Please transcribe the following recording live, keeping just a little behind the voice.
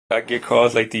I get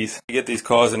calls like these. I get these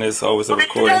calls and it's always a Well,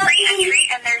 recording. this is a entry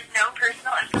and there's no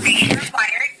personal information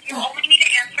required. You only need to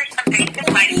answer some basic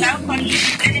lifestyle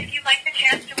questions. And if you'd like the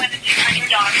chance to win a $200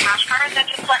 cash card, then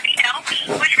just let me know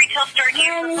which retail store do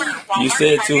you prefer. Walmart, You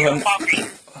said Target, or 200.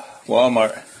 Walgreens.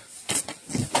 Walmart.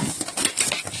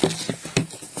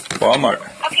 Walmart.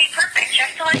 Okay, perfect.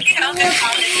 Just to let you know, this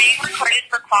call is being recorded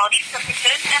for quality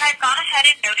purposes, and I've gone ahead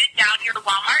and noted down your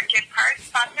Walmart gift card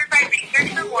sponsored by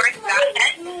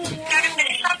ResearchRewards.net. Now, to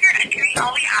finish off your entry,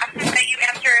 all we ask is that you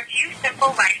answer a few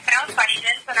simple lifestyle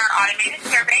questions in our automated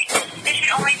survey. It should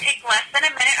only take less than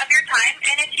a minute of your time,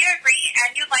 and if you agree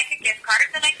and you'd like a gift card,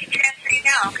 then I can transfer you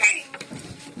now, okay?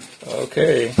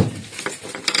 Okay.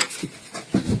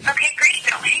 Okay, great.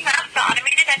 Don't hang up. The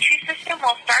automated entry system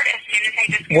will start as soon as I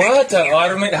disconnect.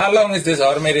 What? How long is this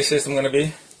automated system going to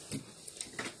be?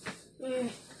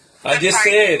 I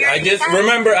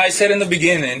remember I said in the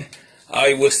beginning,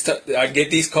 I get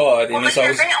these cards Well, and the it's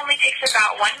always. survey only takes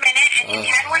about 1 minute, and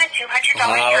you can win a $200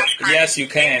 cash card. Yes, you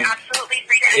can. It's absolutely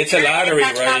free to It's a enter. lottery,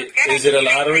 If that right? sounds good, Is it a I can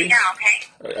transfer lottery? you now,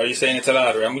 okay? Are you saying it's a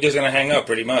lottery? I'm just going to hang up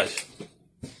pretty much.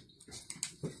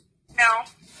 No.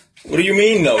 What do you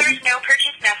mean, no? There's no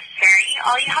purchase necessary.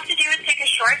 All you have to do is take a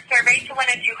short survey to win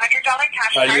a $200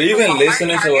 cash card. Are you even from Walmart,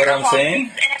 listening to what Target, or I'm saying?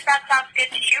 Walgreens. And if that sounds good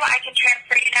to you, I can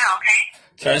transfer you now, okay?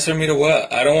 Transfer me to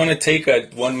what? I don't want to take a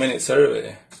 1-minute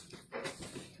survey.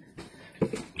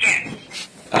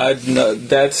 Yes. No,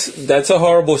 that's a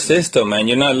horrible system, man.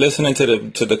 You're not listening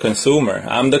to the consumer.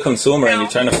 I'm the consumer, and No,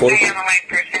 you're trying to force. I am a live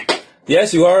person.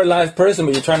 Yes, you are a live person,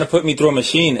 but you're trying to put me through a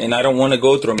machine, and I don't want to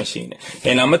go through a machine.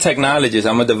 And I'm a technologist.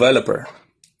 I'm a developer,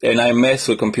 and I mess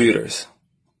with computers.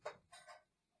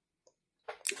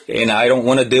 And I don't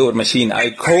want to deal with machine.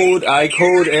 I code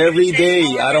every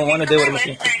day. I don't want to deal with a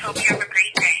machine. I hope you have a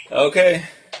great day. Okay.